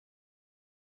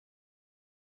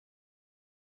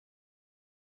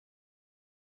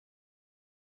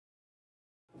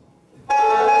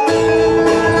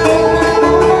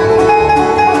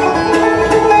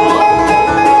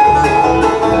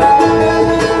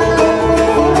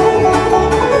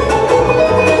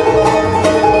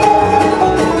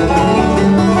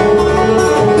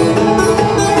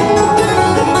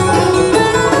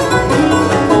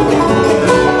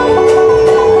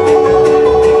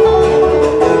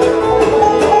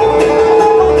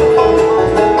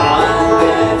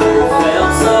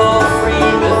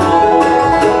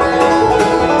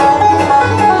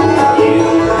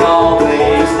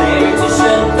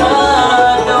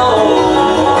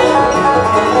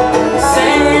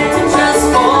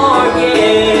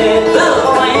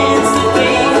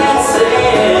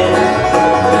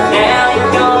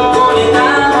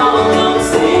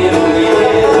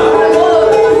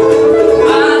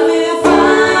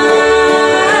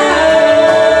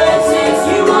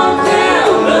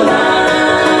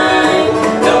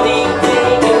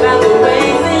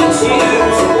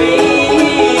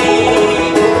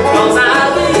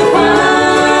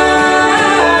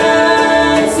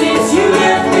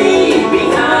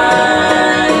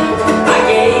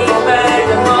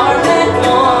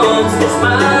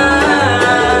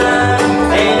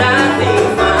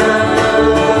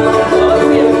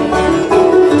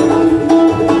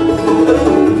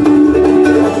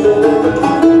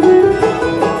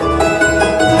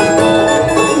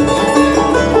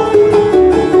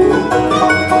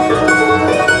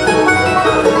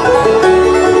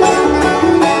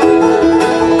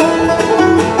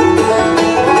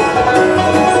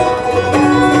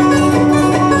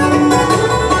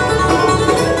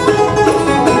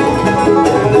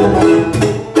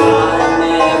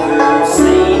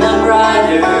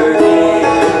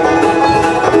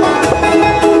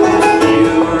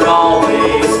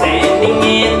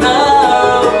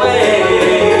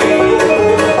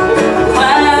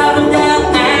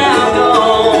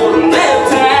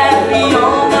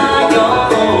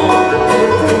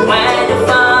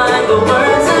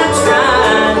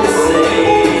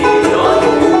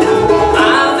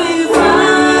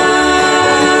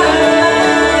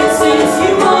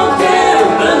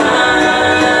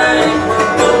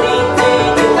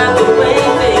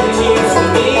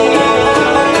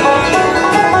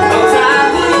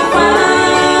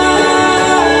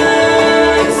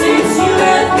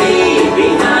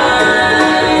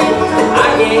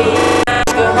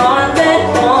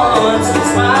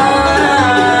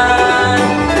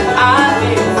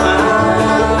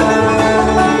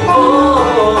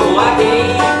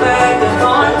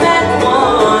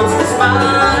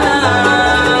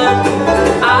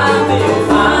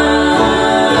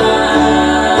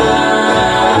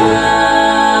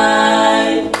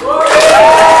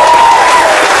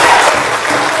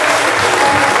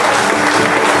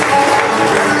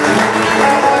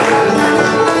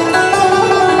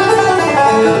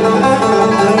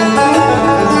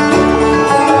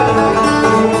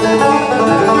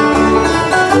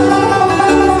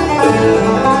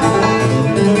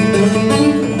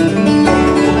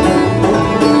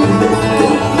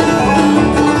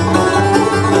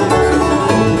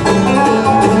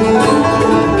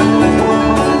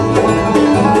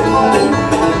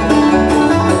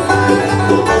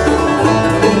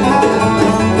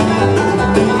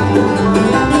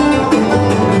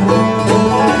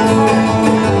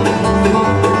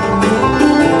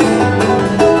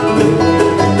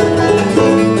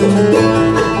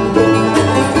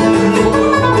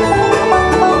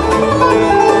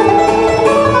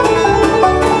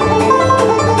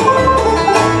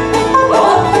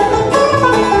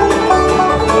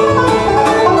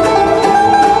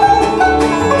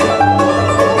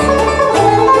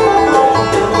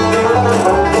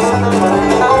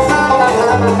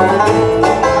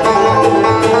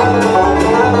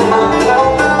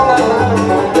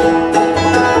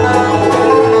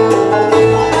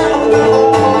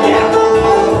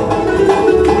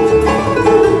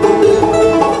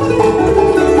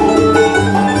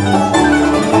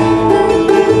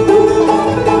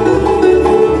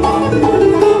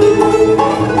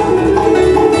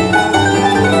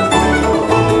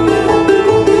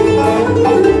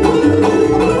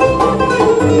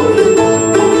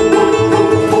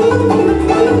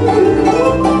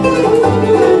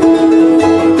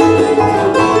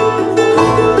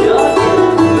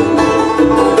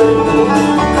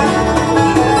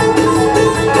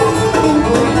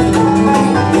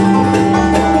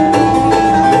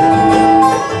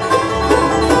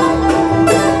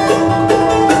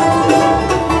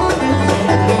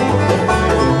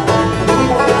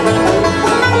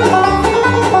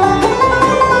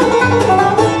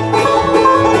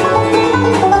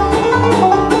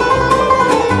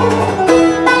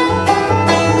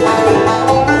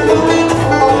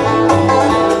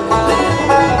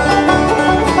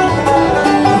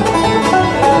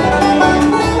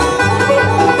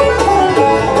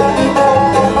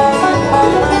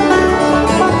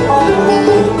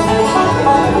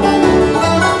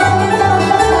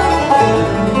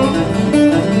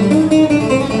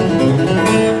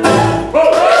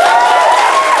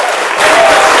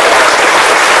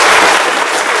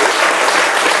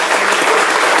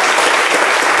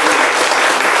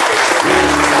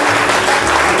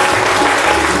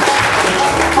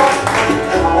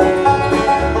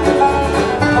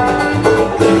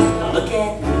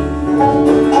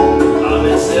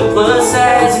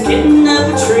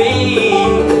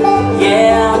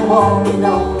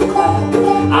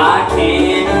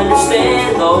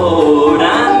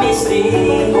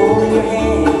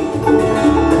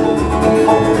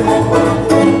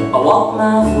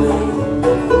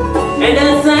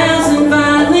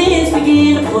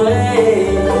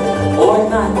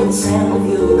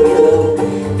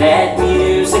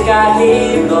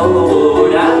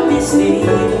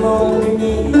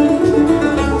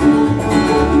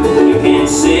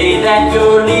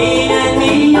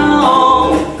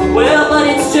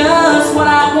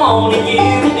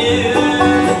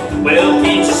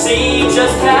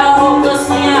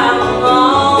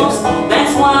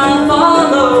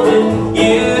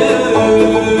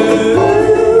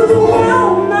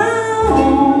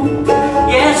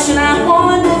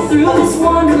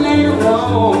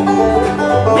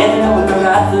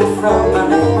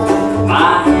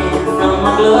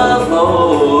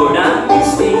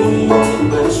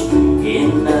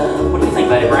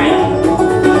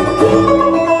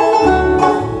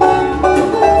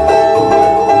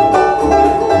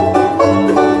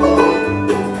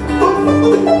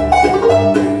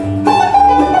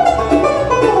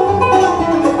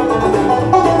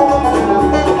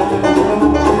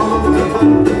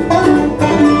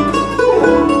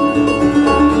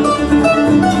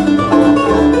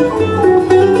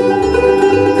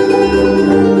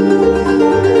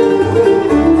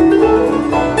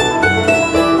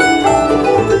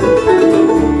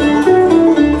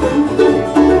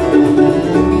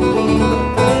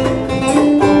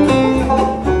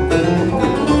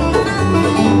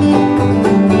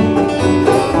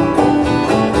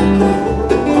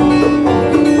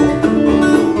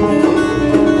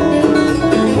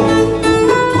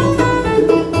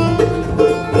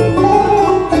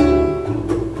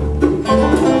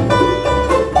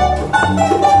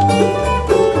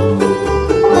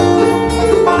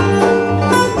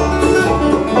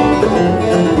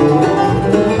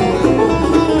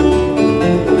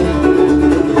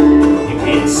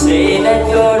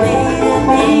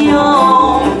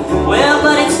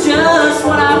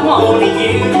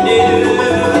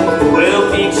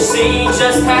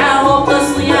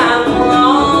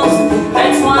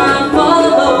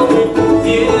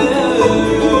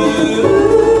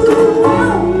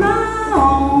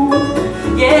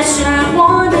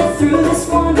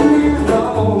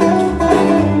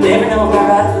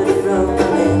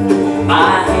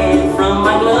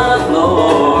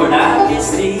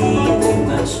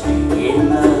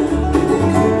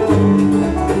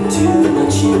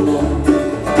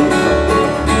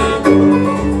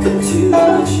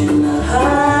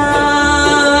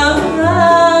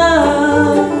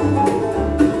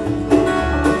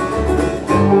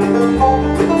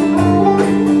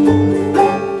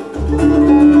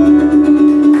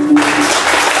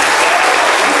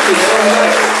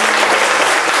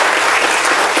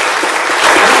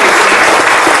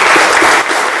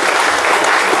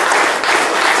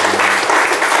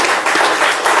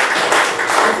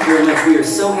you very much. We are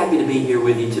so happy to be here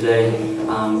with you today.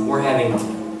 We're having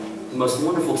the most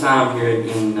wonderful time here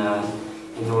in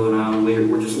Northern Ireland.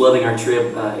 We're just loving our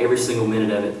trip, every single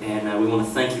minute of it, and we want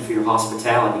to thank you for your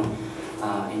hospitality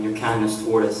and your kindness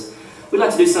toward us. We'd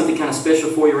like to do something kind of special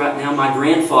for you right now. My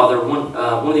grandfather, one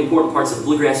of the important parts of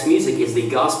bluegrass music is the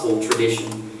gospel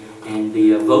tradition and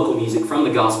the vocal music from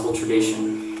the gospel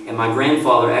tradition. And my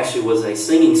grandfather actually was a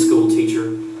singing school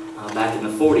teacher back in the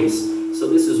 40s. So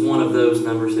this is one of those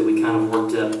numbers that we kind of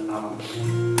worked up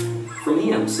from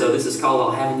him. So this is called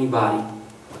I'll Have a New Body.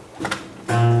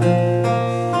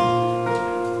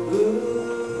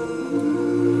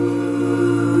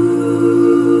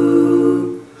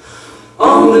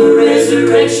 On the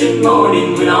resurrection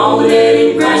morning, when all the dead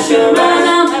in Christ shall rise,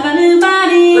 I'll have a new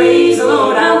body. Praise the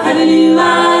Lord, I'll have a new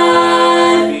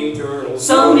life. Eternal.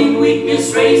 Sown in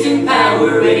weakness, raised in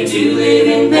power, ready to live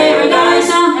in paradise.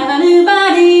 I'll have a new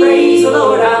body. Praise the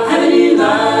Lord, I'll have a new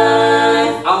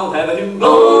life. I'll have a new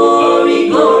glory,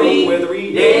 glory.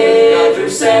 Weathery, never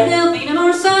sad. There'll be no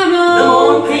more sorrow,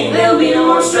 no more pain. There'll be no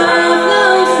more strife,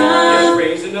 no strife.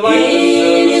 Raised in the likeness,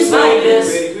 in His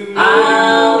likeness,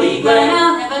 I'll be glad.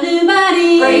 I'll have a new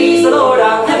body. Praise the Lord,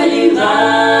 I'll have a new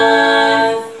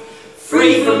life.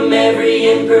 Free from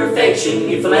every imperfection,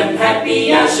 youthful and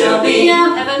happy I shall be.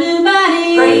 I'll have a new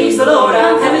body. Praise the Lord,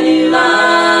 I'll have a new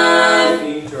life.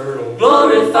 Eternal.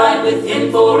 Glorified with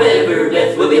Him forever,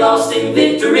 death will be lost in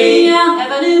victory. I'll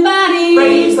have a new body.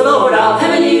 Praise the Lord, I'll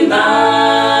have a new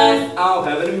life. I'll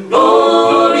have a new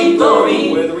glory,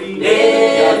 glory,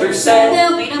 never sad.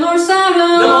 There'll be no more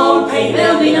sorrow, no more pain.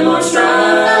 There'll be no more strife,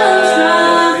 no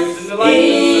strife.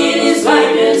 In His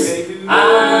likeness,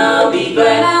 I'll be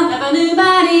glad. I'll have a new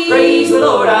body. Praise the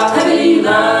Lord, I'll have a new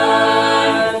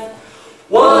life.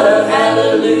 What a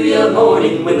hallelujah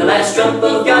morning when the last trump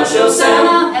of God shall sound.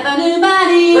 I'll have a new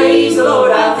body. Praise the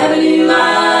Lord, I'll have a new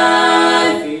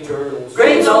life. Eternal.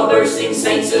 Graves all bursting,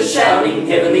 saints are shouting,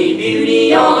 heavenly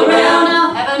beauty all around.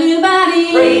 I'll have a new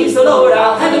body. Praise the Lord,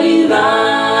 I'll have a new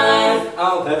life.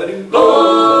 I'll have a new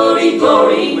glory,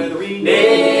 glory,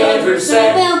 never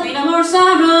sad. There'll be no more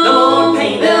sorrow, no more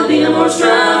pain. There'll be no more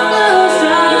strife, no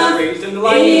strife.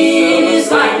 In His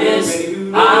likeness,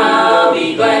 I'll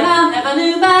be glad. I'll have a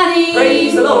new body.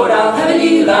 Praise the Lord, I'll have a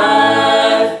new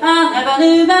life. I'll have a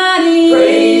new body.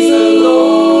 Praise the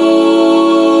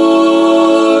Lord,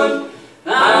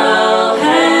 I'll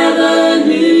have a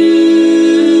new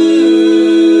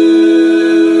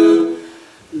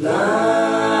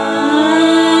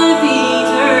life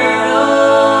eternal.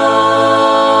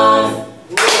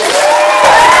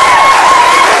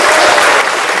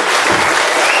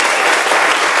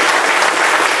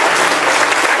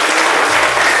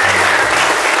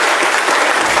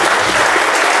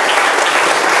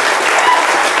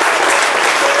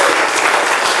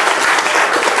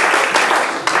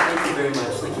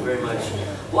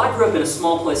 Well, I grew up in a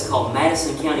small place called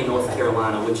Madison County, North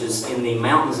Carolina, which is in the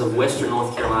mountains of western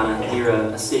North Carolina near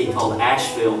a city called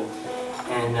Asheville.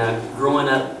 And growing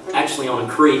up actually on a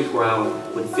creek where I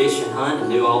would fish and hunt and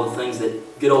do all the things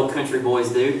that good old country boys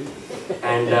do.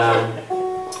 And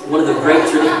one of the great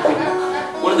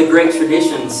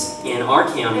traditions in our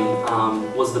county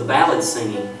was the ballad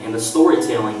singing and the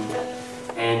storytelling.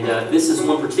 And this is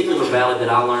one particular ballad that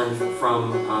I learned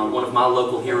from one of my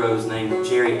local heroes named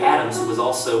Jerry Adams, who was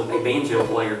also a banjo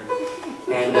player.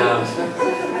 And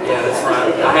yeah, that's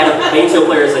right. I had a banjo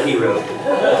player as a hero.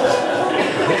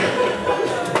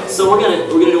 So we're gonna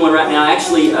do one right now.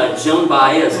 Actually, Joan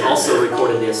Baez also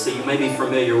recorded this, so you may be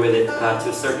familiar with it to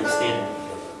a certain extent.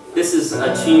 This is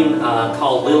a tune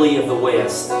called "Lily of the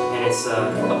West," and it's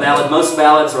a ballad. Most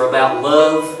ballads are about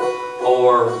love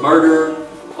or murder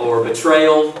or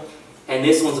betrayal, and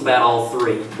this one's about all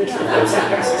three of those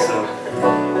things. So,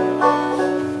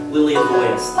 Lily of the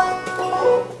West.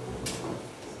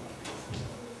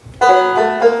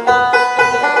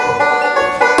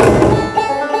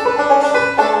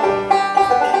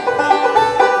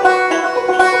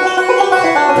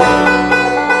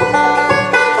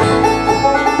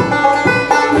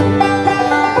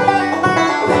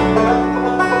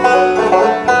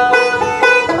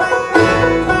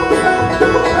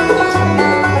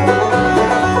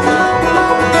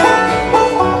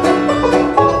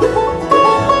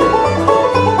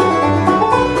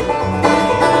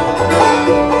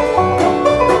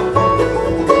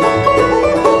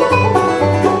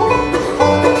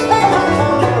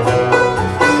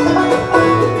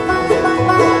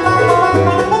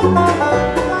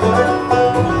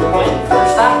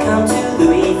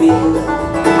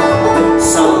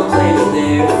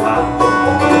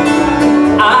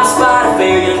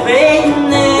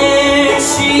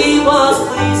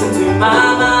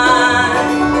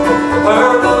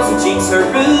 cheeks, her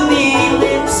ruby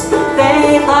lips,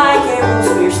 they like arrows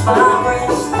pierced my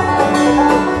breast.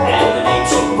 And the name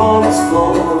she bore was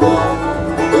Flora,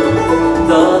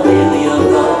 the lily of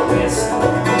the west.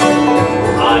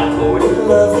 I courted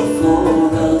lovely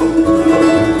Flora,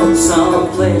 some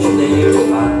pleasure there to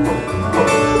find.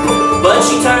 But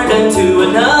she turned unto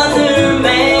another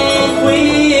man,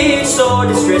 which sore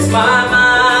distressed my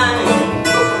mind.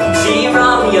 She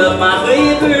robbed me of my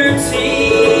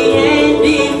liberty and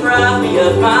deprived me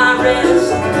of my rest.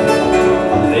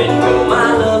 Then go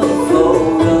my lovely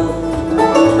Flora,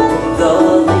 the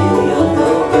lily of the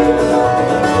west.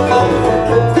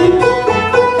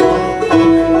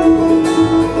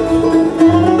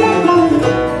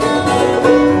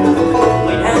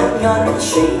 Way down yonder the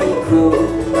shady grove,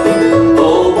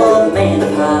 oh, a man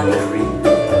of high degree,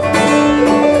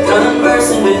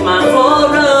 conversing with my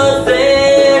Flora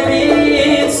there,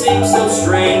 it seemed so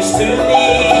strange to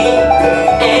me.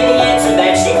 And the answer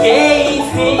that she gave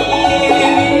him,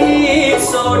 it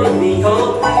sorted me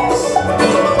hopeless.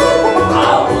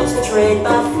 I was betrayed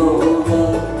by Flora,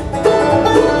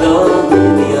 the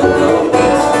lily of the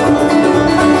west.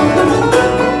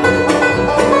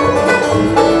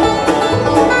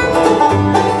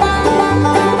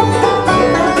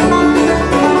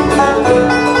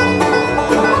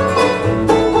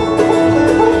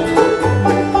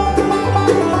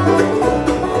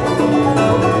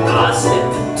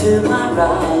 To my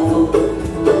rival,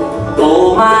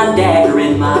 hold my dagger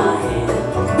in my hand.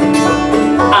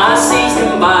 I seized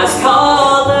him by his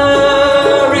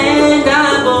collar and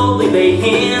I boldly bade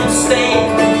him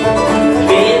stand.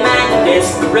 Being mad to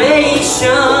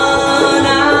desperation,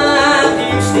 I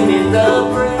pierced him in the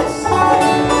breast.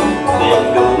 Then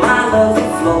go my lovely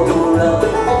Flora,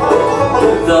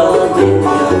 the lily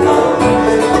of the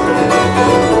west.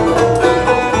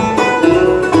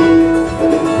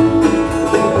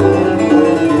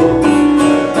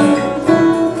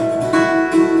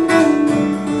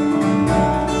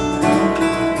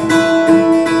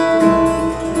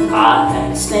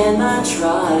 Stand my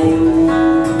trial,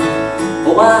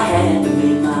 oh, I had to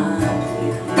make my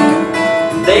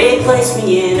plea. They placed me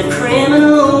in a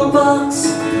criminal box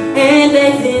and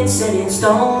they then sentenced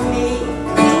on me.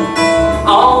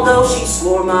 Although she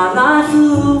swore my life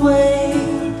away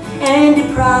and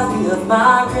deprived me of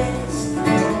my rest,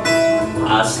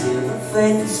 I still have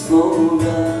faith in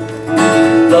Flora,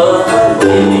 the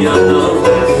lily of the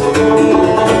west.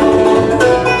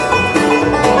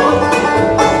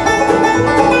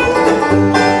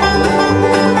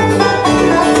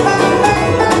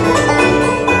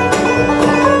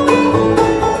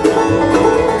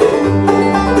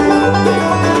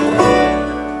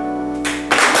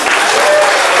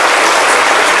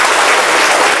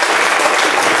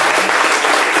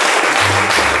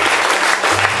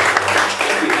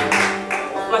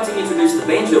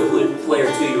 Banjo player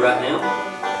to you right now.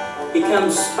 He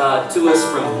comes to us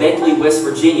from Beckley, West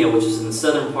Virginia, which is in the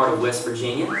southern part of West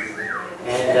Virginia,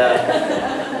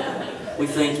 and we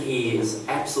think he is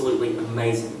absolutely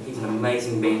amazing. He's an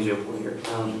amazing banjo player.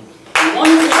 From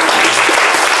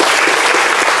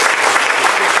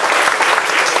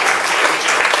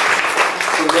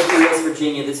Beckley, West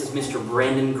Virginia, this is Mr.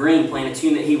 Brandon Green playing a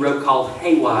tune that he wrote called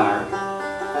Haywire.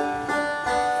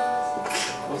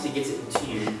 Once he gets it in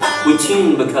tune. We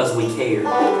tune because we care. I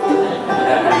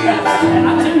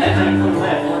tuned that thing from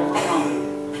left.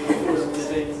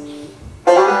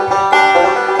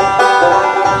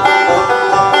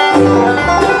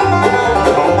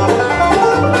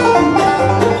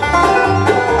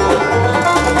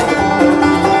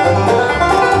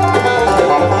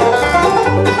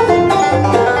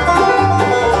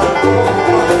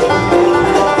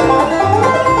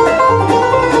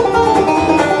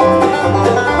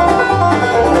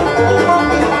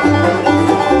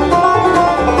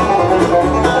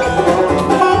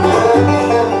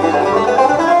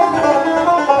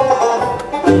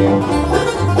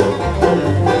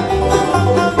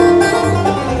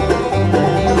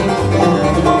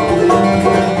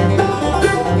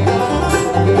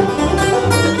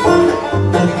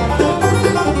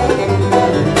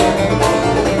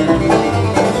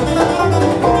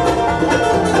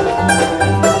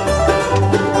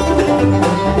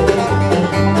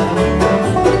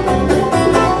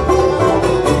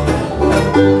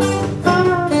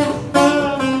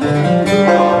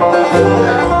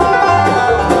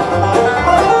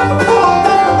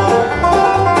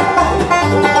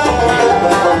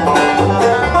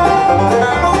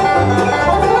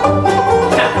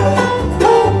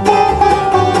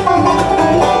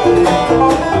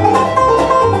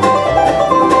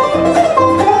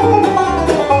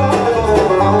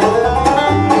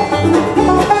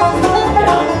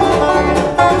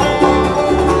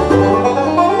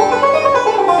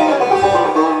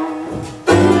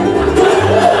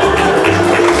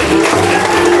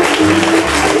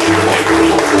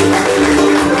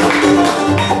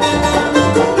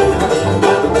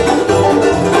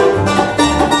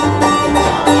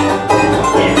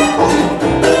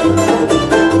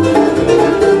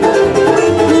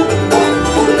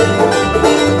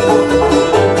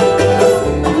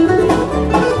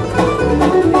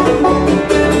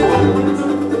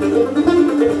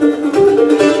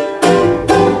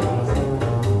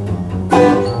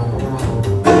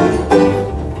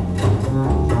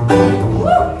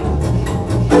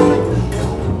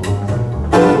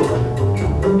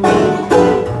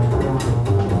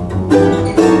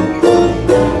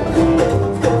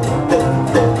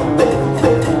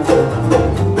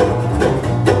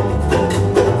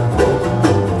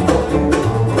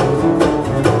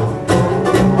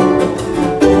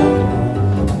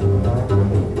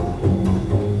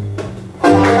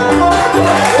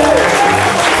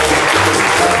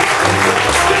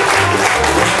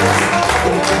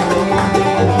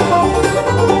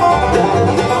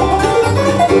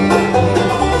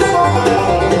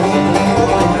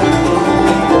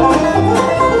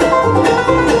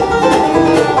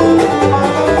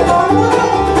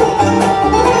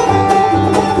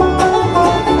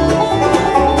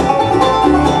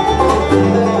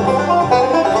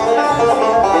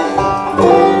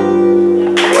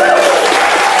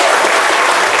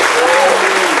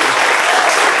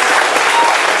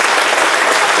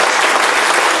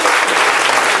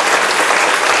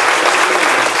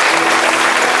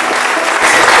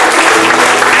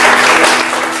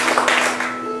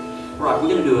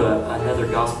 another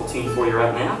gospel tune for you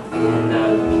right now.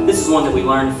 And this is one that we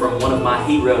learned from one of my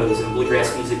heroes in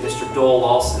bluegrass music, Mr. Doyle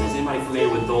Lawson. Is anybody familiar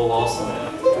with Doyle Lawson?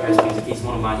 Bluegrass music, he's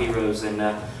one of my heroes and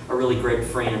a really great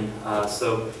friend.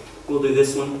 So we'll do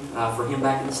this one for him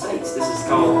back in the States. This is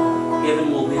called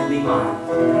Heaven Will Then Be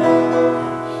Mine.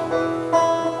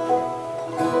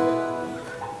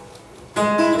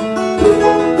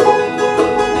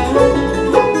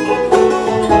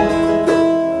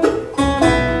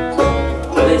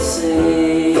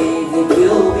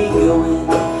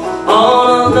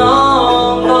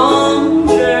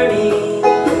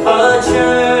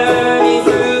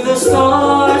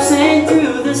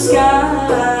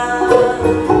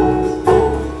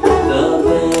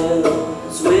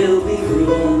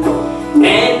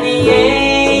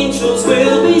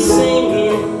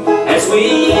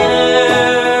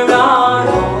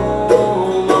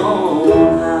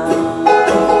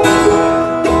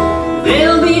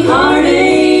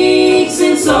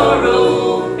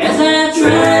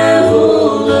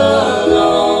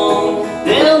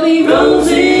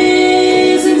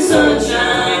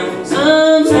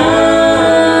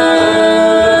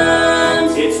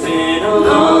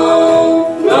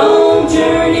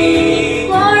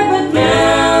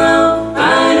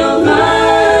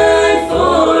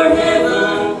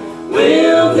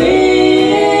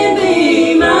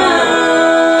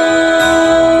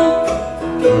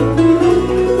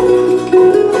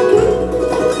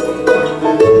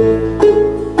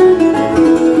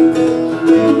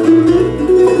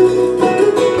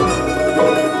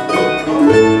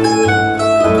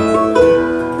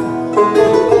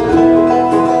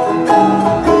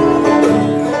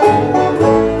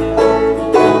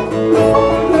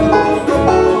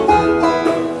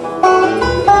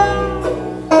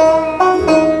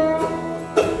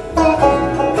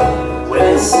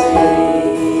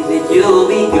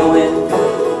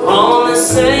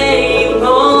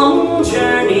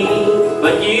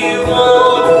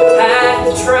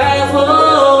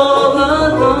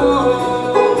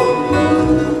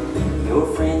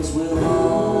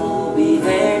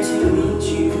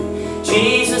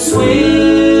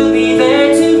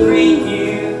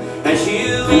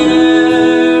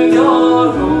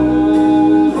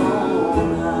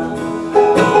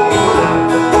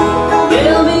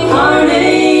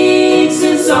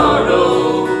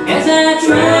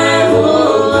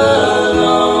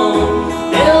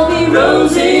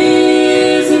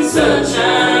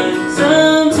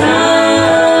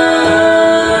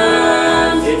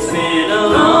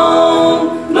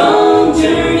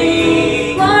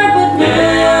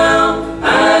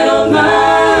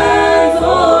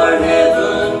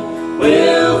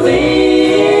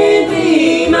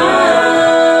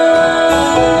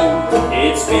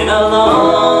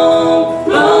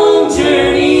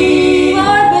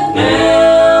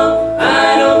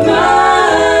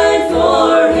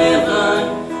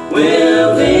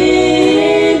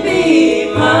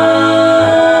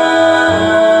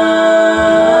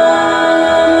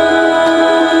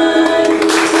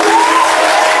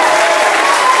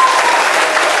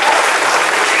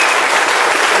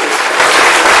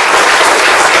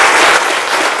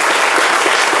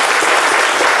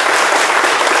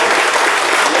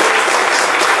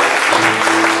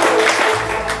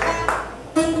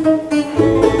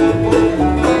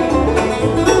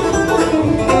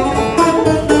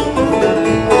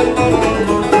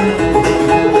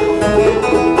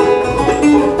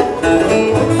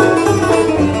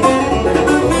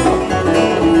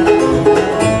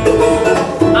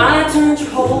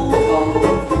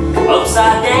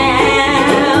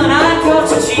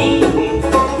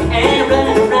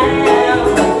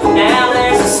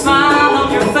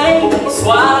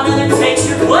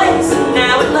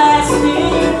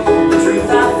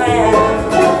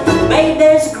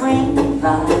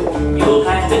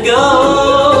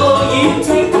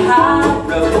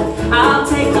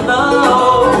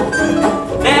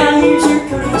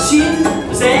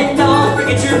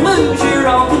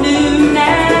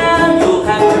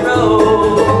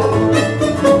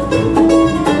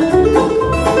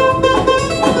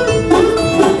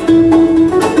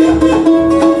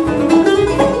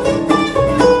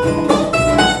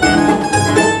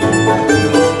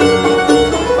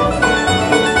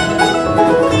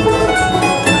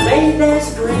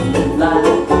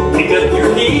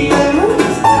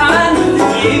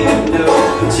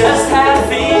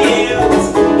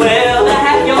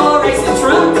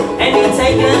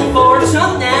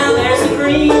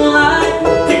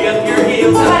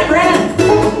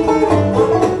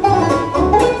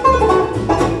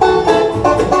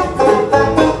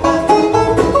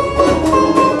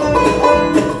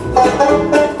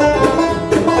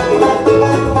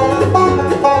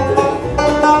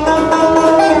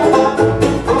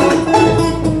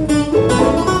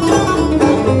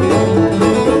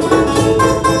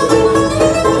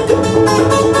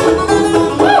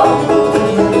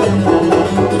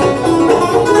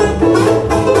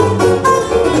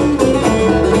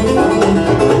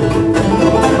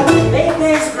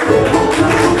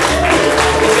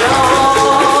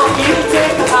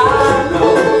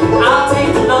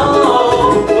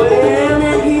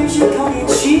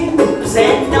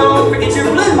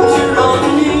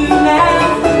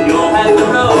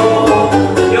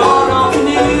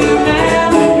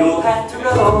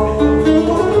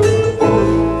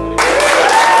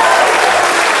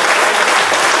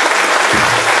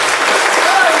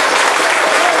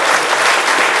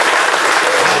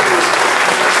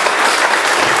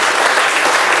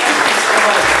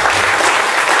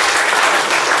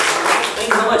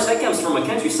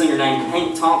 singer named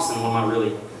Hank Thompson, one of my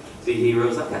really big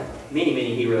heroes. I've got many,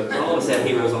 many heroes. I always have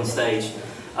heroes on stage.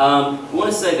 I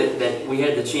want to say that we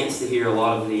had the chance to hear a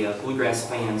lot of the bluegrass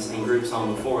bands and groups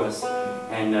on before us,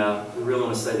 and we really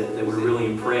want to say that we're really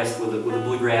impressed with the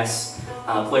bluegrass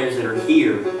players that are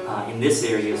here in this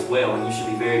area as well, and you should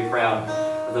be very proud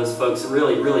of those folks.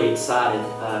 Really, really excited to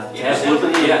have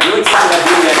bluegrass. Yeah, really excited about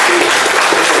bluegrass too.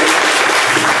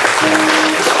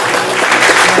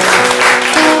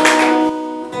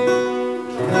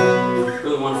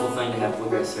 Really wonderful thing to have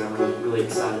bluegrass here. I'm really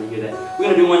excited to hear that. We're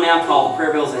going to do one now called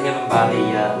 "Prayer Bells of Heaven" by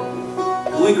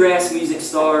the bluegrass music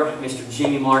star, Mr.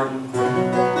 Jimmy Martin.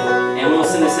 And we'll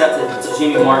send this out to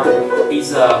Jimmy Martin.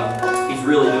 He's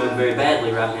really doing very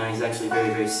badly right now. He's actually very,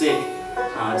 very sick.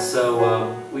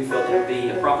 So we felt it would be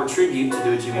a proper tribute to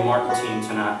do a Jimmy Martin tune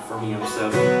tonight for him. So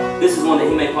this is one that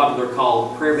he made popular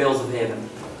called "Prayer Bells of Heaven."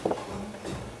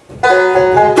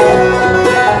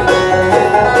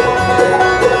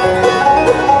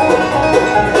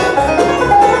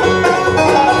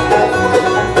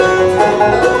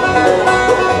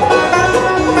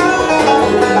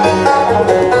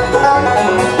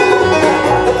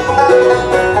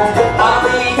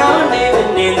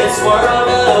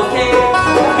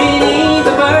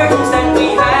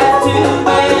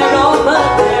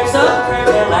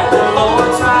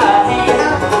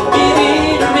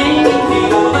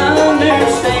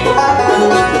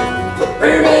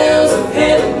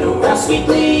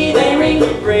 Sweetly they ring,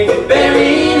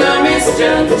 bearing our message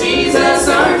unto Jesus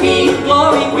our King.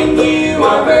 Glory when you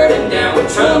are burdened down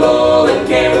with trouble and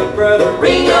care, brother.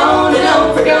 Ring on and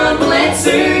on, for God will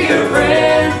answer your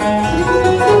prayer.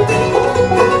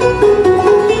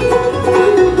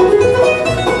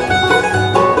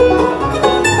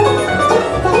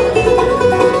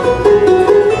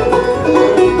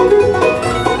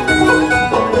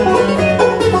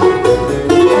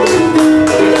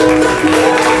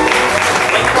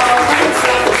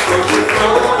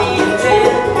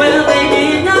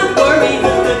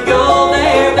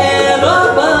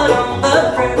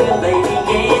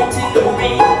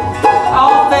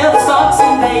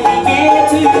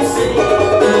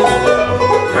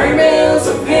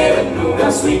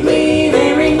 Sweetly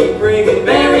they ring,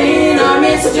 bearing our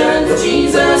message unto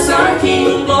Jesus our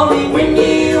King. Glory when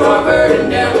you are burdened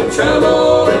down with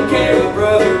trouble and care,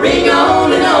 brother. Ring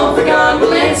on and on, for God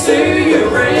will answer your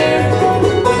prayer.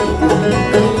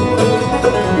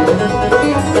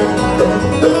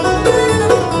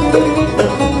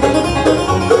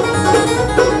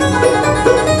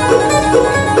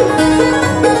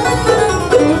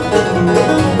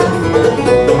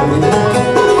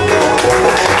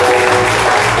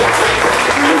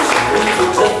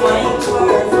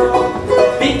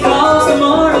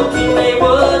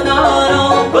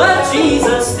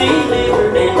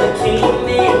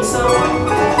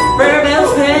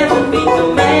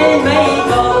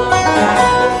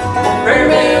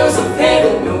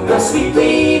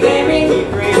 Sweetly they ring,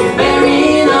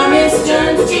 bearing our message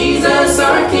unto Jesus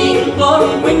our King.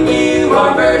 Glory when you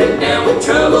are burdened down with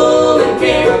trouble and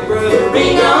care, brother.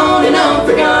 Ring on and on,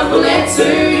 for God will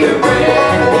answer your prayer.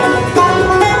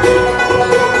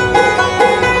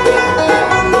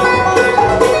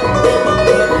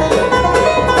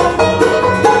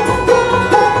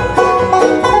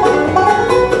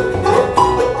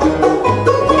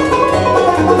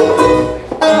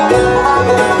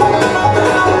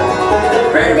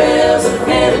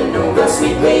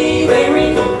 Sweetly they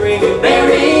ring,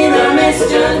 bearing our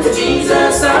message unto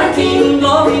Jesus our King.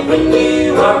 Glory when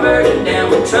you are burdened down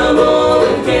with trouble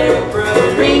and care,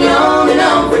 brother. Ring on and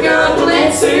on, for God will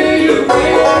answer your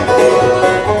prayer.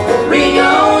 Ring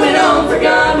on and on, for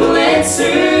God will answer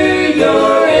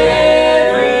your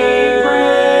every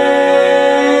prayer.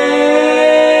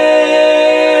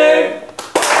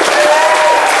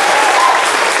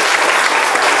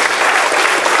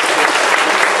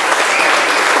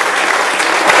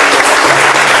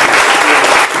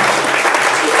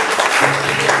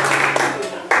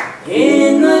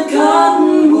 In the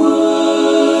cottonwoods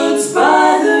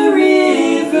by the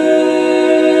river,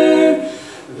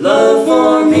 love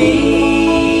for me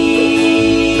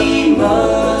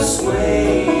must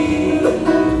wait.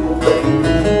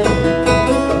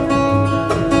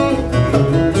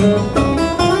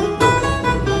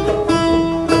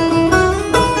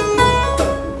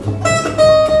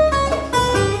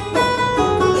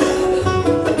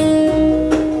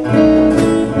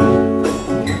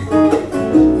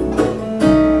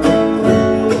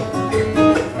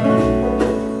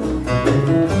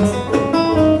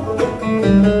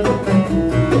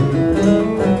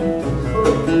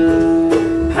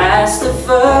 Past the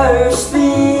first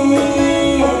bend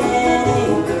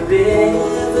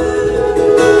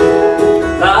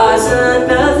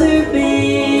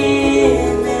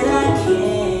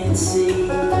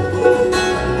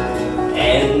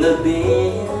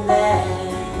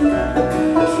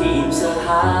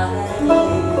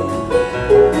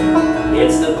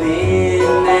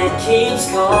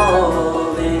keeps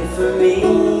calling for me.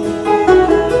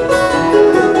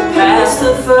 Past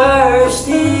the first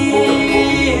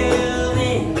hill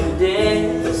in the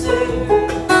desert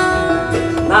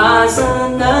lies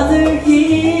another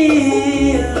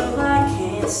hill I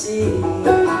can't see,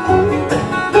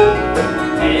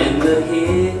 and the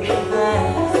hill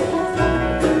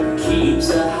that keeps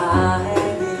a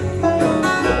hiding,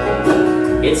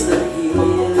 it's the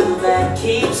hill that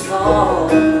keeps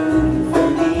calling for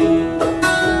me.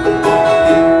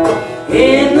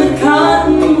 In the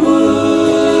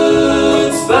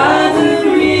cottonwoods by the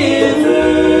river,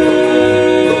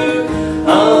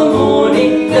 a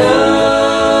morning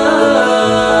dove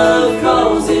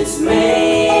calls its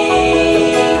mate.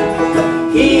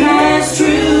 He has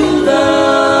true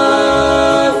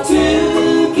love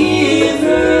to give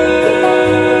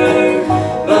her,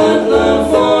 but love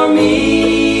for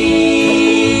me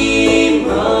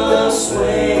must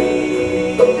wait.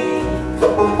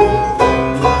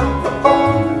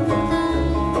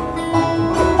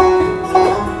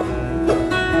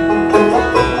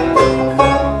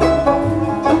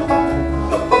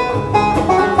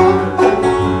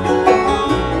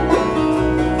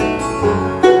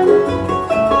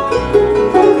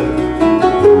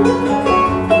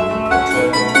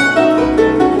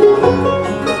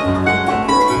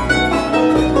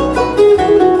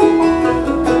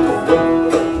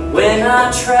 When I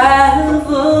traveled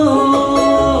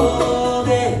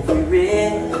every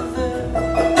river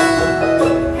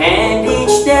and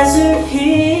each desert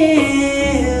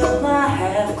hill I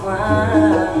have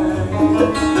climbed,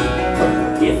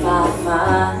 if I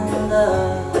find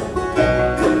love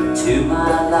to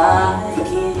my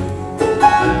liking,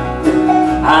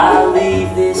 I'll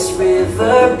leave this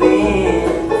river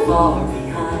bend far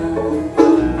behind.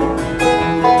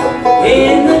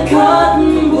 In the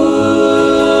cottonwoods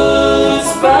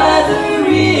by the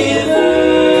river,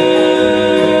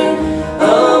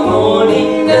 a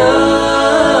morning dove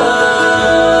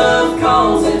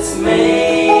calls its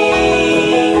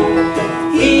mate.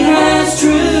 He has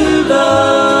true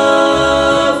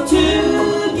love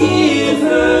to give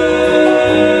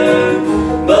her,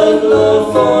 but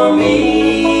love for me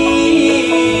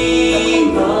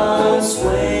must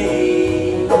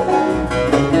wait.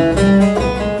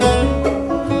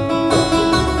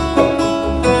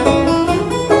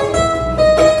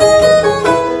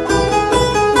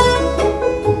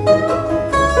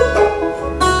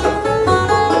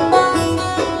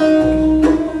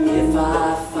 If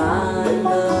I find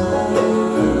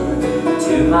love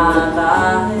to my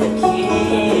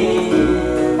liking,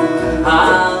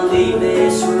 I'll leave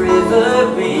this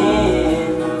river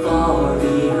bend far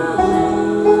behind.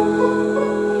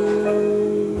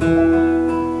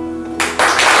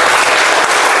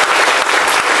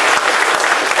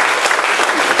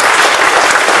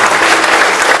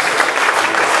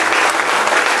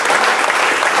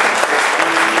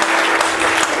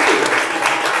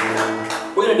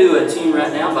 We're going to do a tune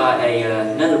right now by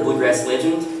another bluegrass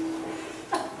legend.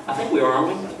 I think we are,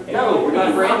 aren't we? No, we're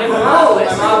doing Brandon. Oh,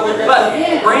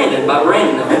 but Brandon, by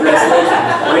Brandon, the bluegrass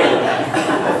legend. Brandon.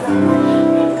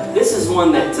 This is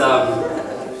one that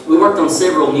we worked on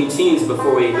several new tunes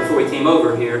before we came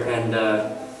over here, and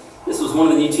this was one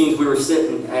of the new tunes. We were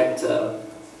sitting at the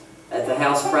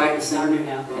house practicing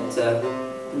at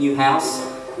New House.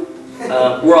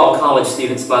 We're all college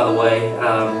students, by the way.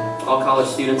 All college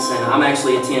students, and I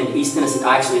actually attend East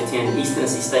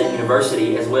Tennessee State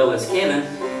University, as well as Kevin.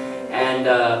 And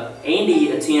Andy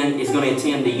is going to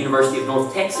attend the University of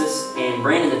North Texas, and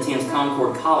Brandon attends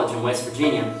Concord College in West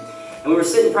Virginia. And we were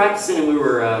sitting practicing, and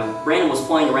Brandon was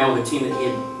playing around with a tune that he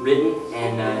had written,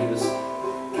 and he was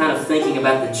kind of thinking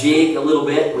about the jig a little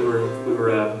bit. We were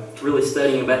really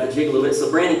studying about the jig a little bit. So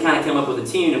Brandon kind of came up with a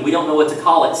tune, and we don't know what to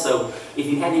call it. So if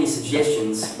you have any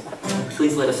suggestions,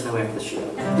 please let us know after the show.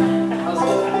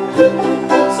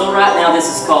 So right now, this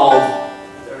is called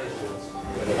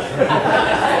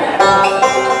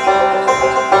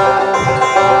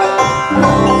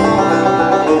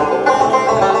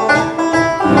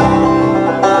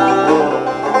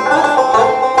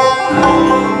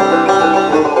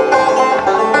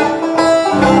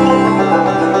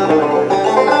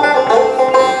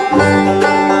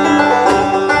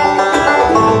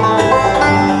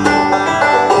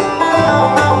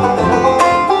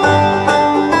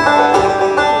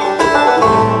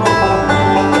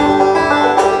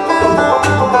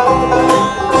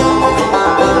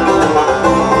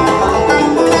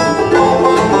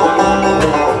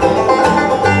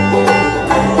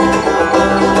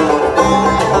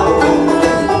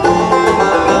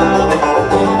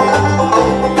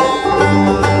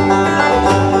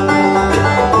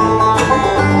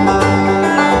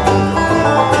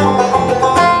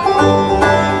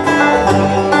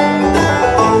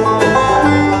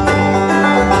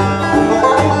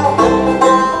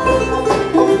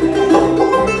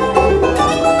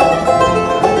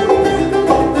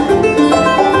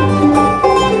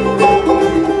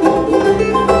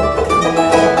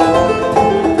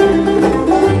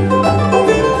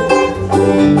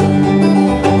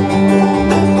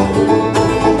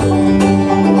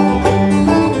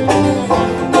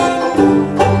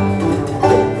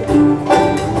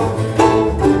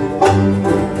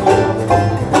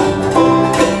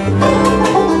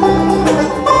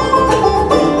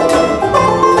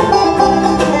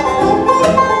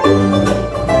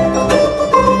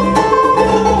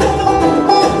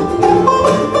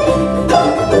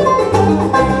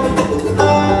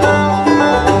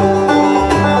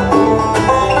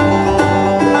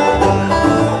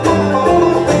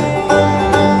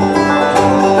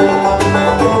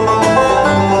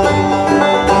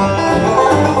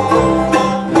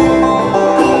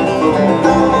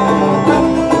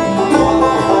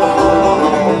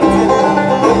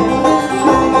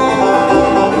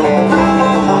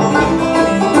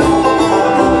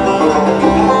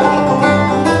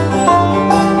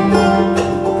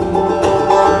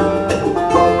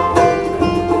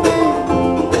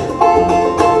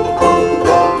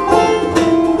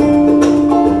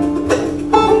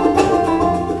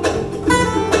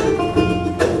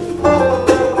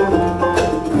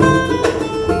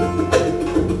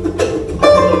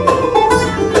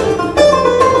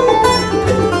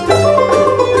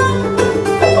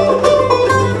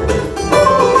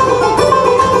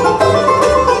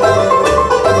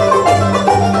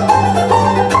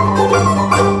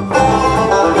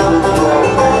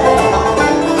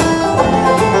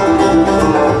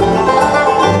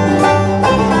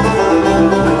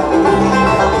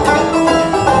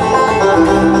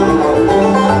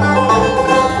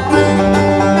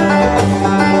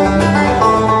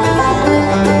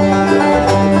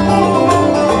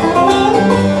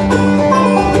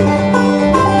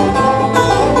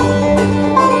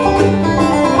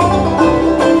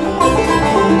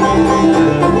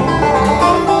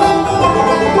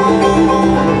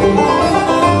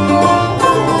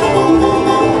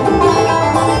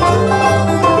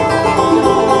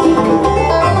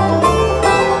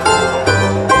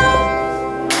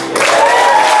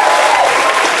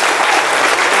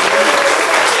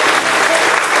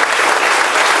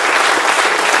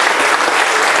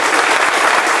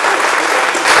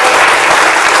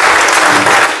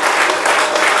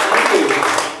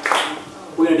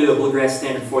bluegrass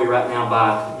standard for you right now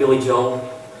by Billy Joel.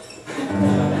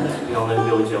 You all know who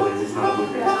Billy Joel is. It's not a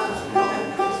bluegrass.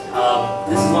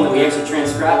 This is one that we actually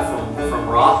transcribed from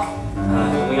rock.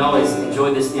 We always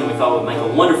enjoyed this tune. We thought it would make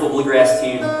a wonderful bluegrass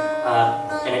tune.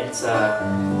 And it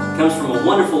comes from a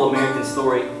wonderful American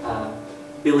story,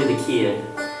 Billy the Kid.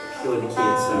 Billy the Kid.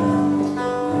 So,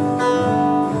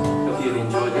 hope you've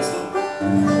enjoyed this one.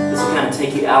 This will kind of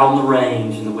take you out on the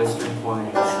range in the Western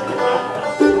Plains.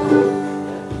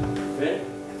 Ready?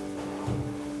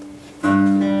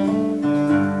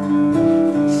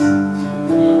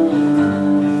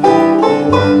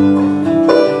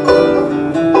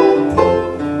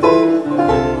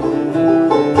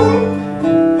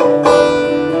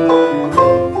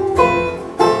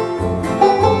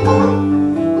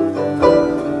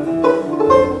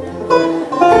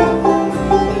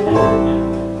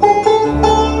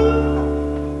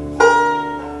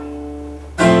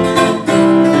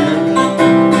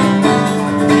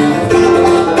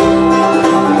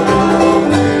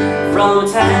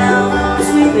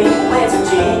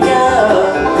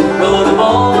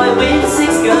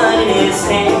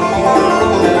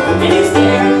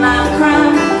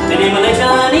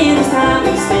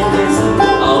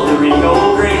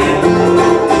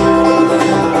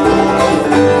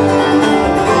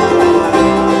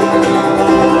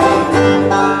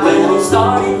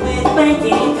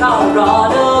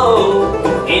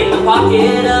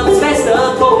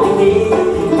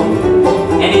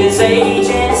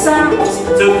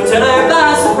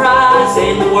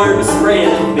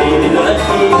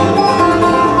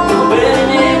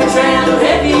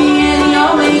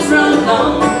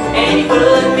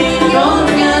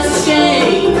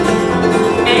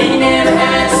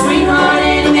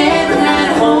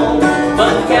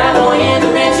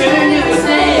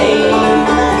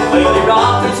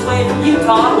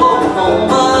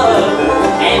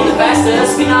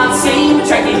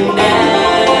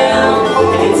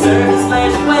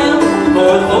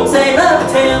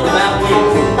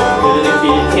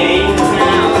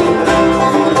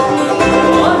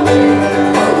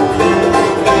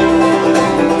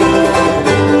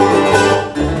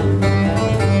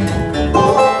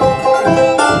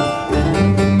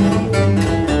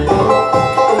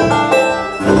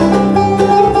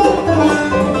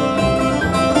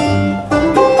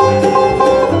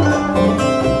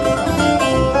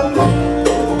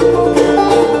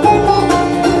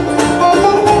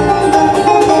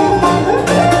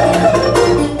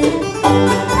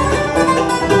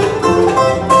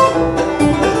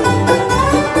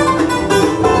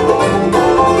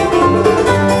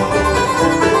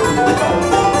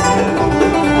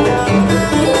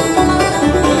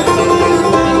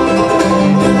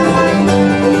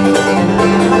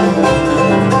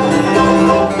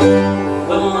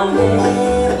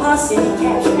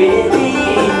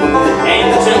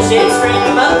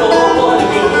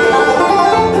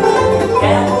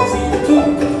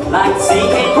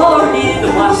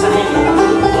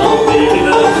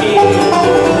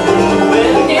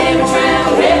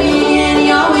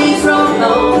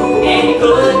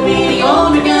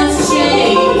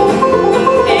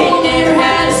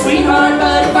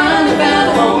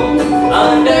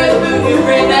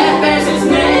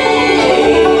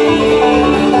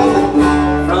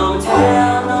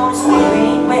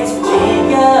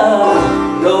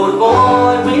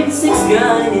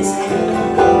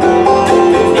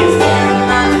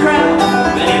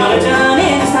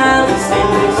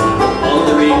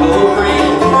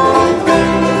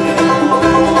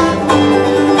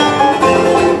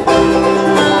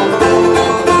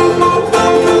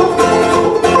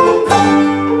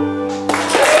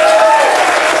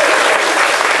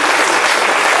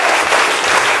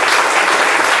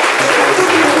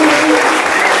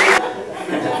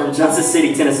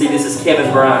 Tennessee, this is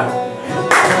Bryant.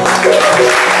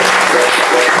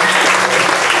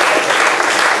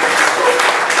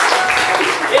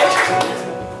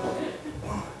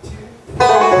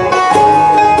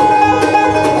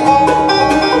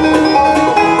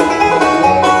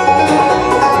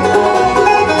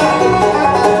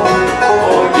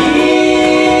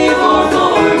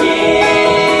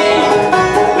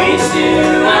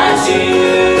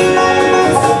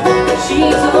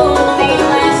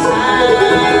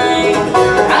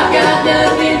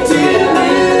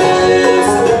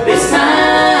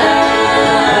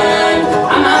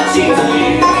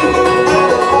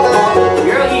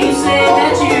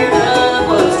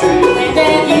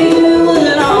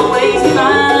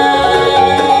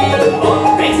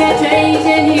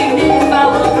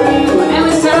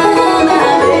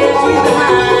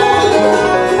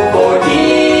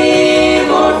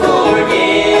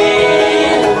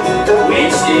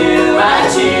 Which do I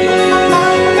choose?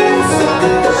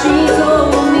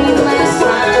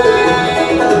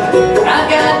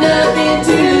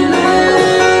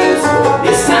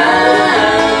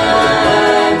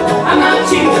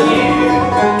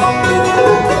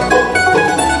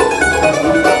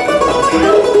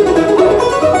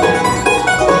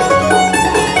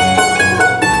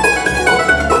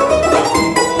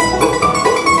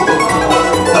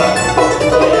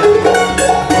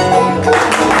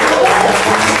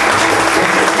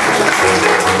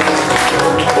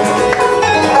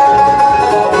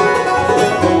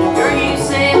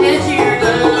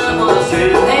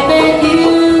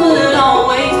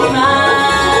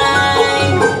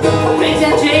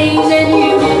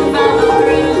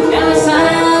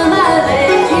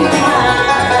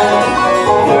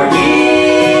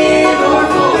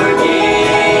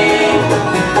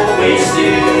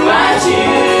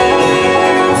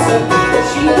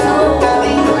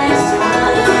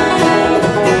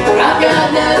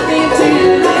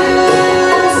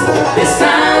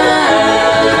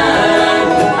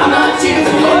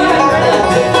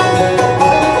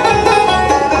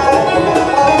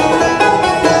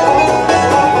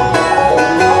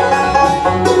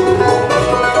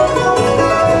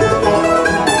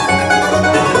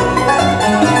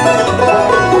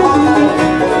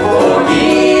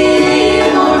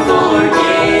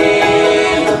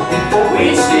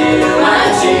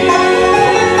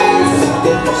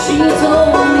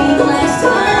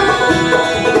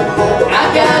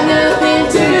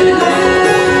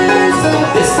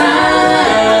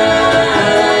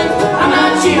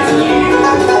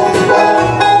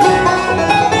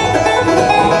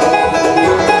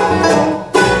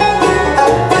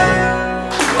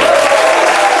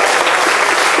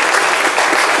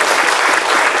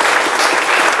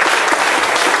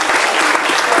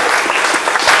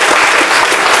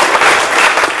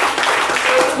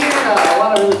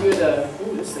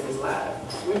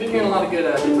 good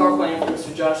guitar playing for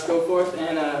Mr. Josh Goforth,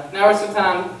 and now it's the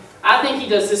time. I think he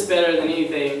does this better than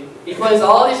anything. He plays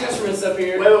all these instruments up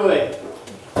here. Wait.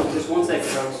 Just 1 second,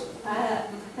 folks.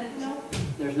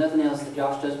 There's nothing else that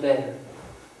Josh does better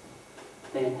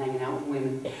than hanging out with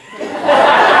women.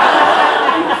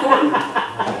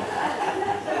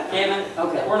 Kevin,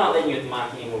 Okay. we're not letting you at the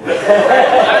mic anymore. I'm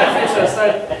gonna finish what I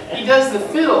started. He does the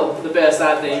fiddle the best,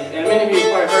 I think, and many of you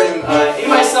have probably heard him.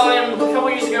 Anybody saw him a couple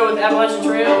years ago with Appalachian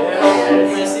Trail?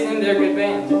 Yeah. I see them. They're a good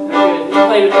band. They're good. You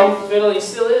played with him for fiddle. He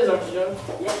still is, aren't you, Joe?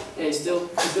 Yeah. Yeah, he's still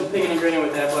picking and grinning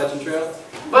with the Appalachian Trail.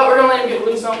 But we're gonna let him get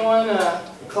loose on one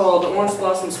called Orange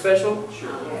Blossom Special.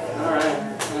 Sure. All right.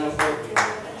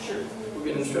 Sure. We'll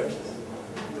get instructions.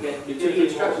 Okay, do 2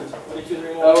 instructions. We'll do 2 or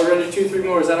 3 more. Oh, we're gonna do 2, 3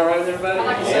 more. Is that all right with everybody?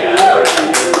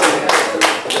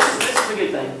 This is a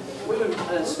good thing. We would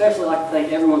especially like to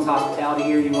thank everyone's hospitality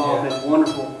here. You all have been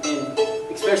wonderful, and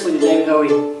especially to David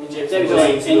Hoey and James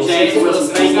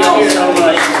Wilson. Thank you all so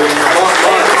much.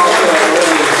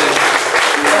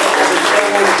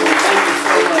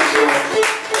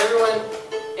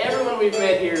 Everyone we've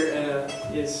met here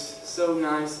is so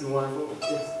nice and wonderful.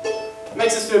 It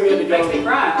makes us feel good to go. Makes me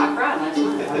cry. I cried last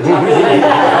night.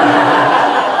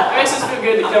 It makes us feel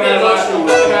good to come out of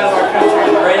our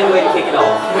country. Ready way to kick it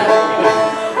off.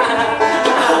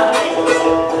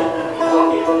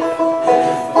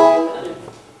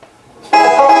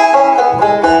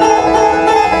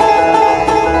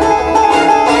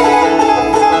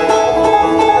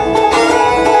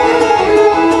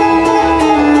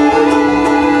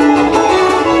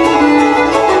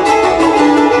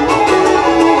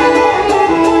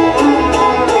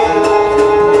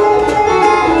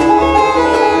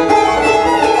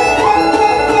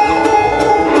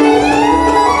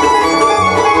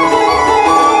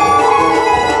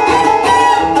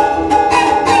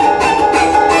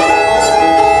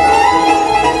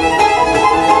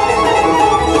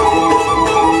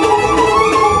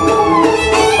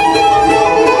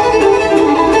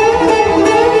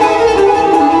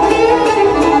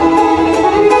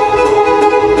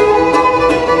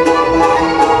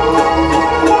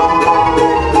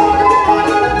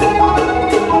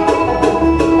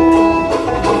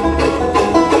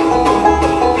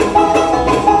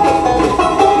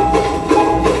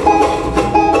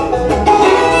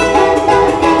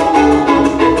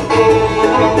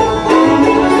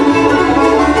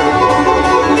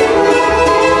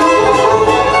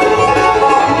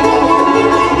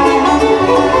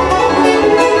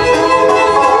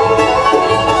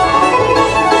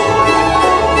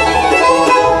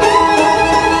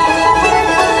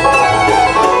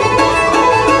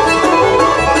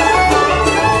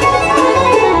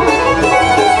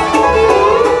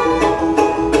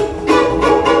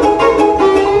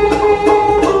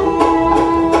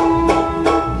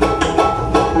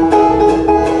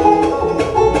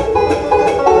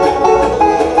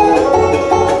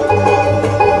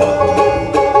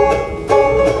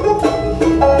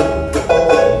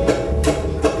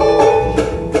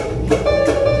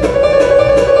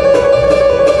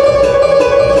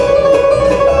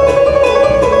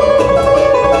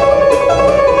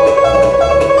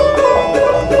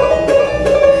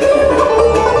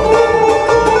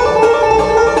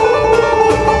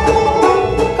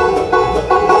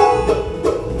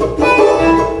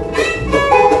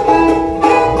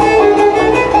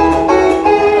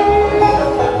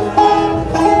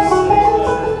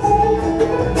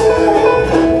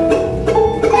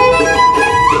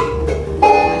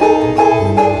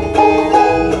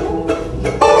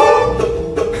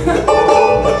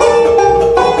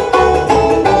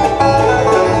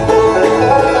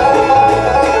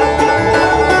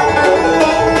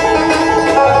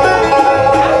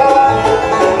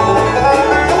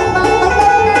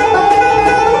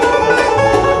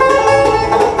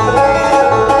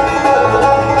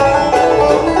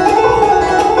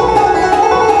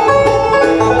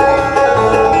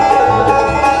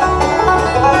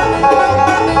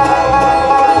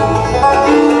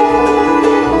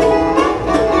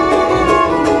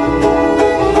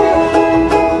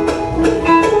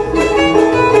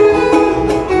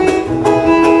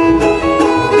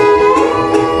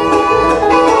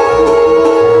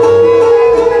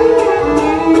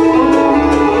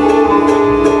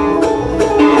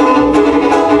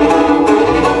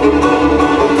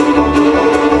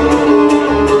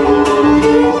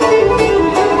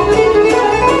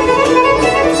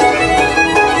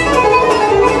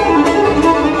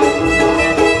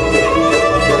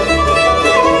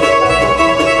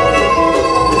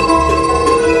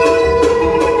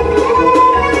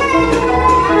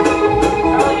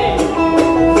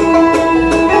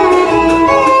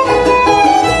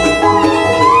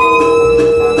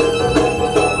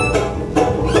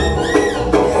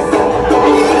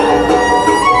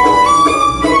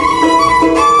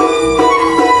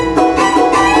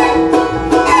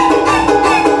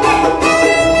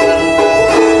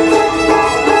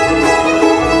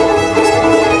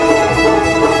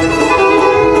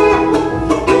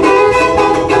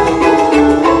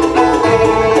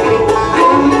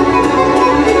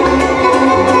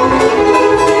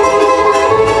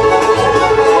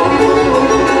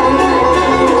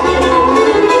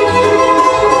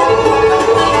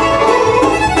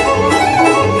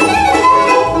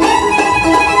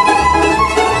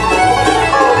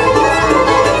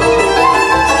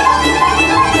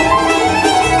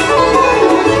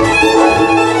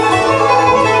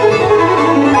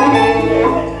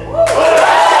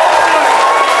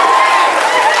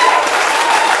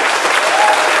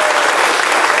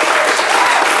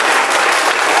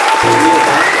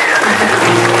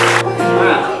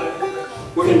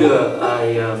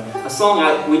 a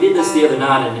song. We did this the other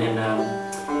night,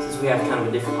 and since we have kind of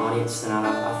a different audience tonight,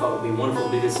 I thought it would be wonderful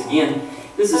to do this again.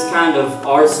 This is kind of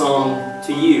our song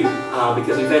to you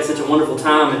because we've had such a wonderful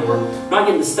time, and we're not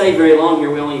getting to stay very long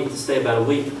here. We only get to stay about a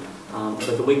week,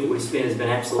 but the week that we've spent has been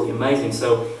absolutely amazing.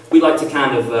 So we'd like to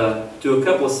kind of do a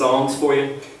couple of songs for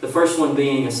you. The first one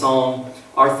being a song,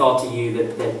 Our Thought to You,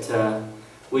 that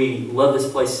we love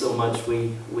this place so much.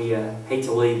 We hate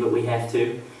to leave, but we have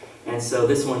to. And so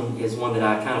this one is one that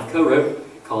I kind of co-wrote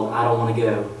called I Don't Want to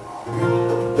Go.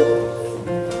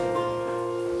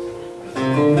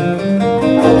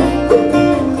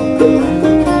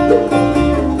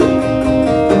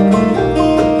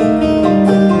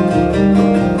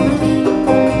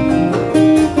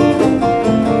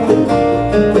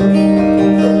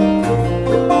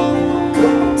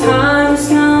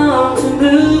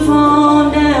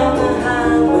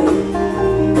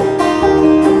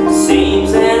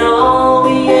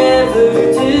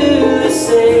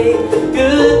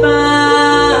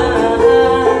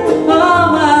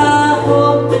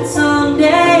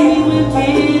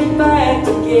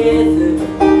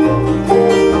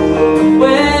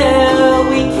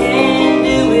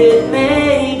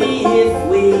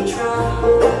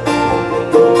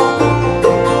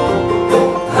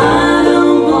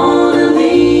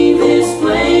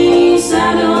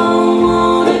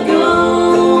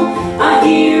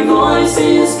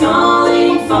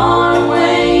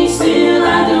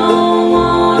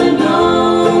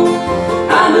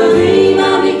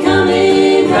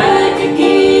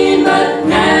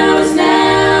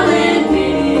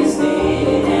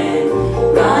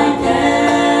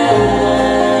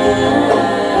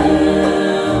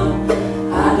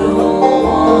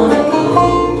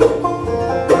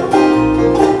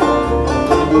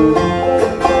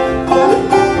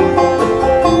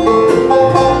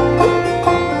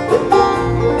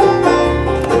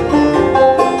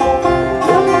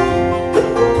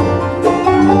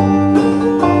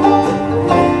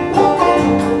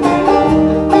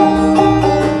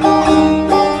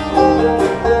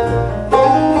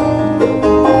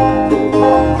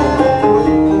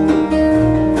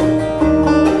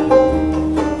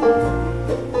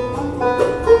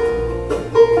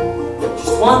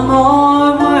 One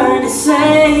more word to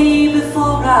say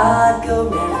before I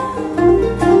go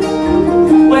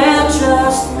down. Well,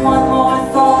 just one more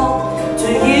thought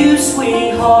to you,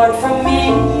 sweetheart, from me.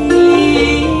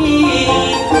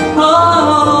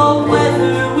 Oh,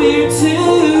 whether we're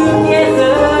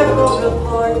together or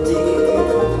apart, dear,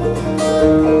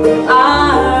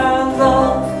 our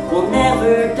love will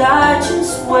never die.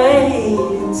 Just wait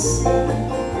and see.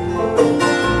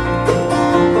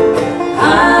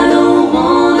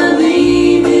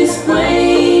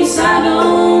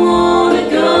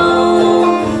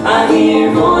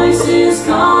 Voices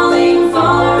calling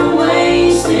far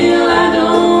away, still I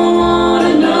don't want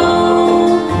to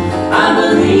know. I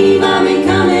believe I'll be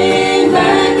coming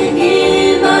back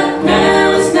again, but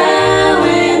now is now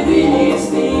and then is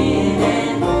then,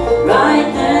 and right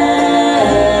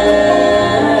now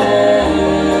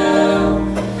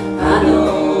I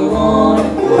don't want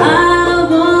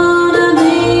to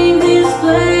leave this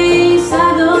place.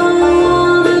 I don't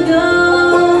want to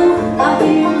go. I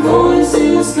hear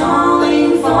voices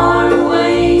calling far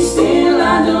away, still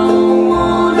I don't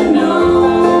want to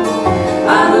know.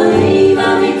 I believe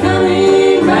I'll be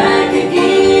coming back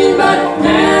again, but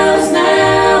now is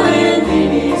now and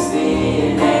then is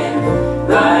then, and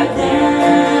right now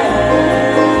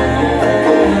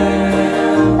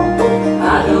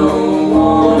I don't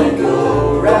want to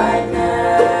go right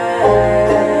now.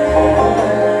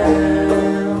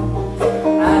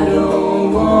 I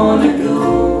don't want to go.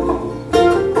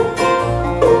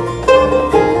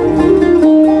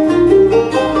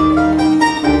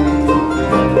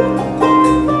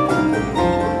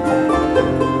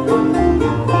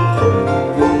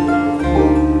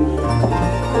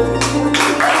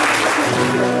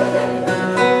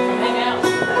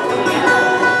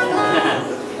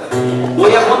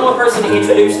 We have one more person to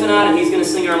introduce tonight, and he's going to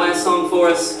sing our last song for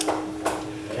us.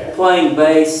 Playing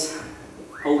bass,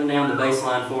 holding down the bass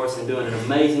line for us and doing an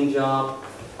amazing job.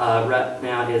 Right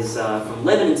now is from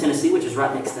Lebanon, Tennessee, which is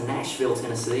right next to Nashville,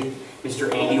 Tennessee,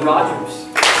 Mr. Andy Rogers.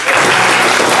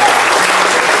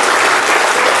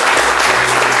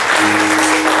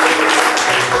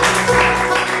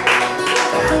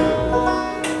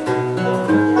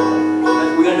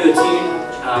 We're going to do a tune.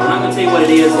 We're not going to tell you what it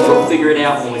is, and we'll figure it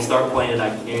out when we start playing it, I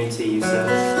can guarantee you. So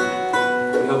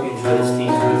we hope you enjoy this tune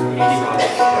with Andy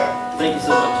Rogers. Thank you so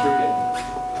much. You're good.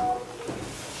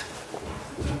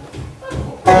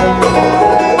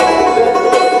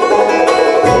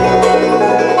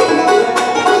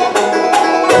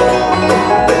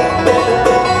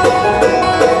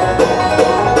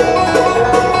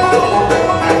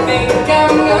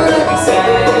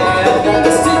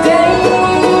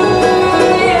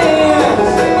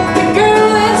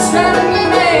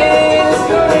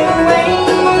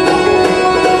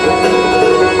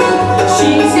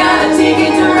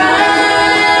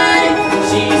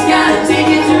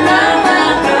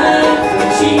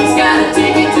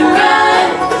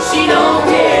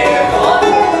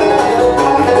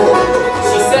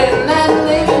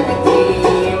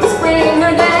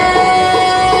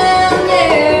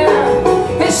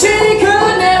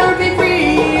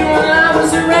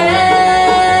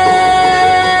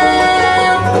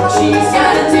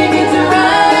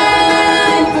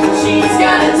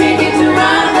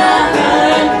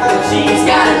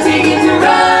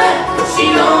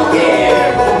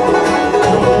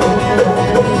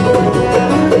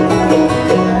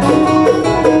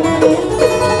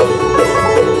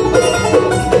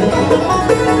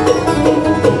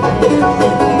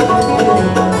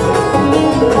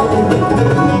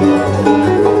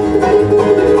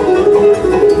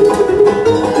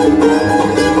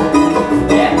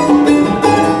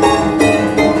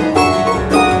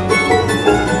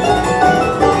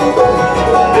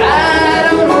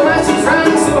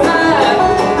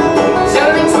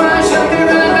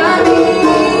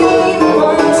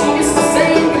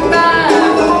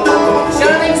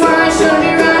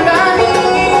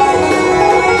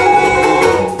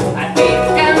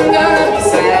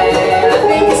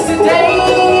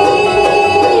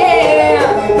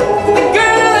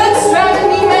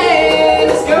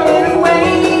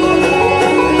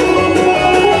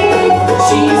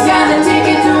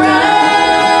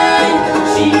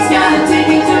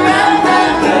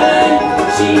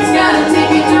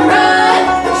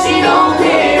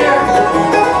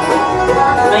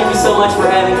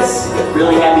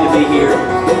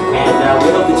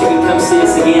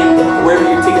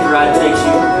 ride takes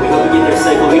you. We hope you get there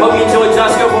safely. We hope you enjoyed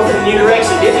Josh Goforth in a New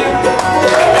Direction, did you?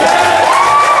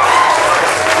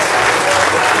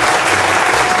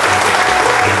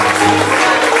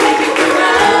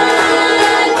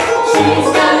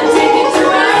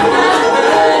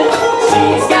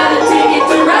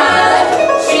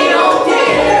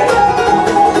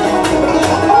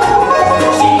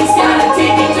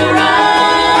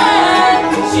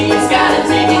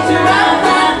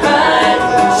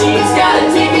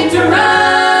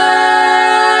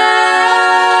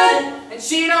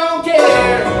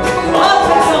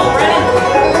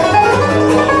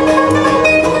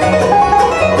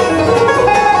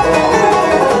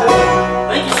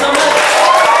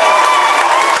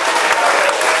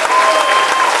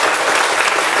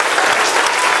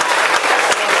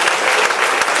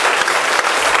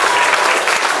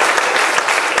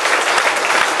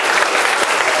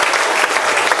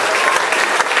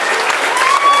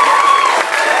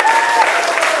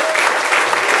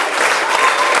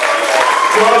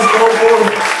 Goforth,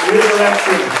 New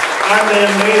Direction. Aren't they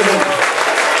amazing?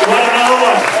 You want another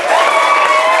one?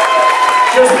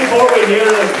 Just before we hear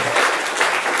them,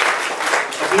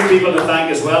 a few people to thank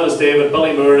as well as David,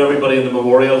 Billy Moore and everybody in the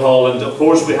Memorial Hall, and of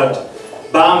course we had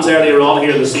bands earlier on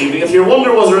here this evening. If you're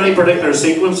wondering was there any particular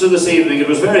sequence to this evening, it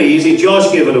was very easy.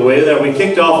 Josh gave it away there. We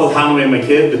kicked off with Hanway My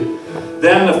Kid.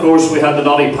 Then of course we had the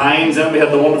Naughty Pines, then we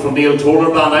had the wonderful Neil Toller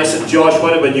band. I said, Josh,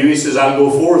 what about you? He says, I'll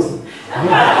go forth.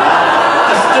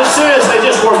 Just seriously,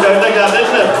 just worked out like that,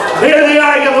 didn't it? Here they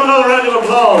are, give them another round of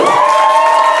applause.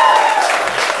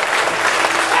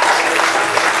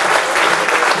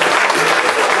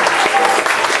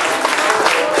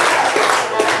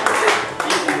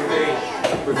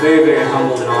 We're very, very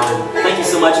humbled and honored. Thank you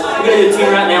so much. We're going to do a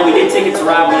tune right now. We did Ticket to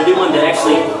Ride. We're going to do one that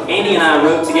actually Andy and I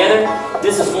wrote together.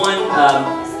 This is one,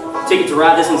 Ticket to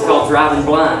Ride. This one's called Driving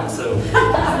Blind. So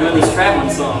we're doing these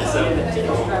traveling songs. So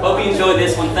hope you enjoyed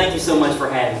this one. Thank you so much for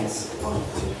having us.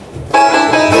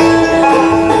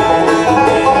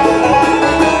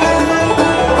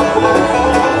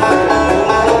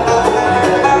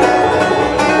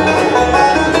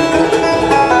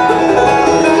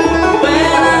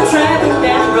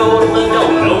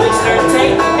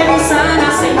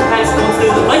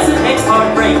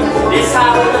 This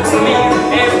highway looks familiar,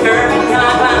 every curve and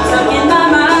climb I'm stuck in my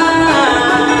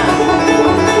mind.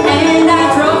 And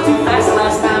I drove too fast the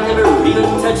last time, never even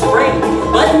touched the brake.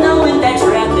 But knowing that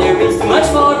you're out there is too much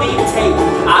for me to take.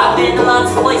 I've been to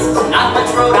lots of places, not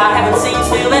much road I haven't seen,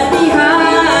 still left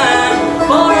behind.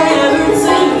 Forever it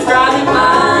seems driving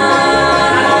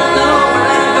blind. I don't know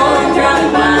where I'm going,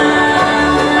 driving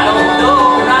blind. I don't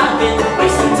know where I've been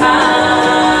wasting time.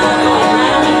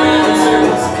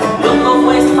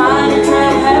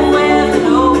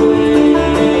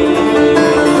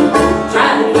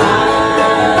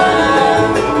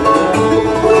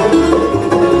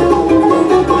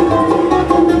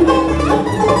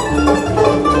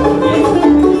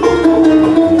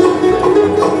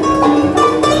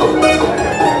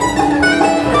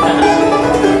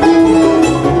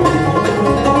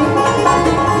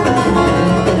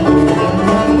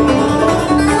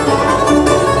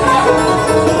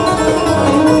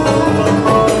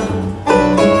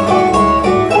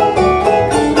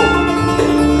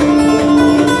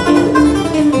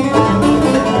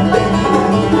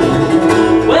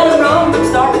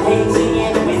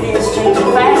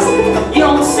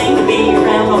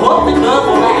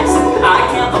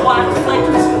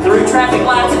 Traffic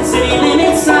lights and city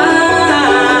limit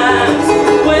signs.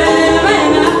 Well,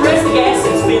 and I press the gas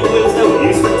and spin the wheels, no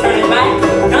use for turning back.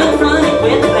 Confronted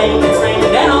with the pain that's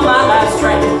raining down on my life's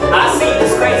track. I see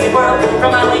this crazy world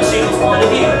from my windshield's point of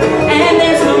view, and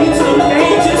there's no use to look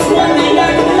ahead, just one thing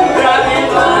I can do. Driving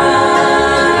blind.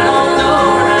 I don't know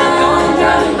where I'm going,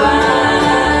 driving blind.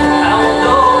 I don't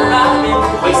know where I've been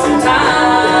wasting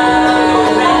time.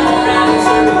 Going round and round in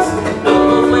circles,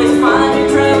 no place to find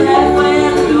your trail halfway.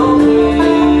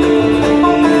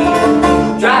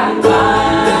 Driving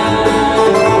blind.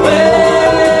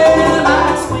 Well, I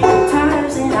squeaked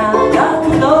tires and I got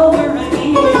pulled over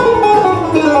again.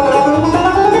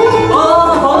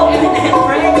 Oh, hoping and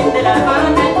praying that I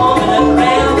find that woman up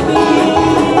around me.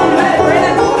 Hey,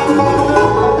 Bryant.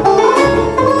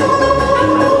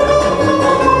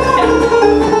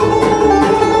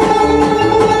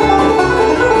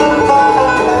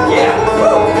 Yeah.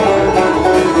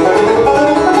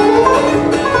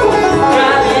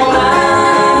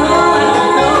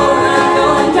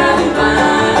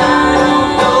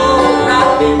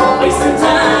 Wasting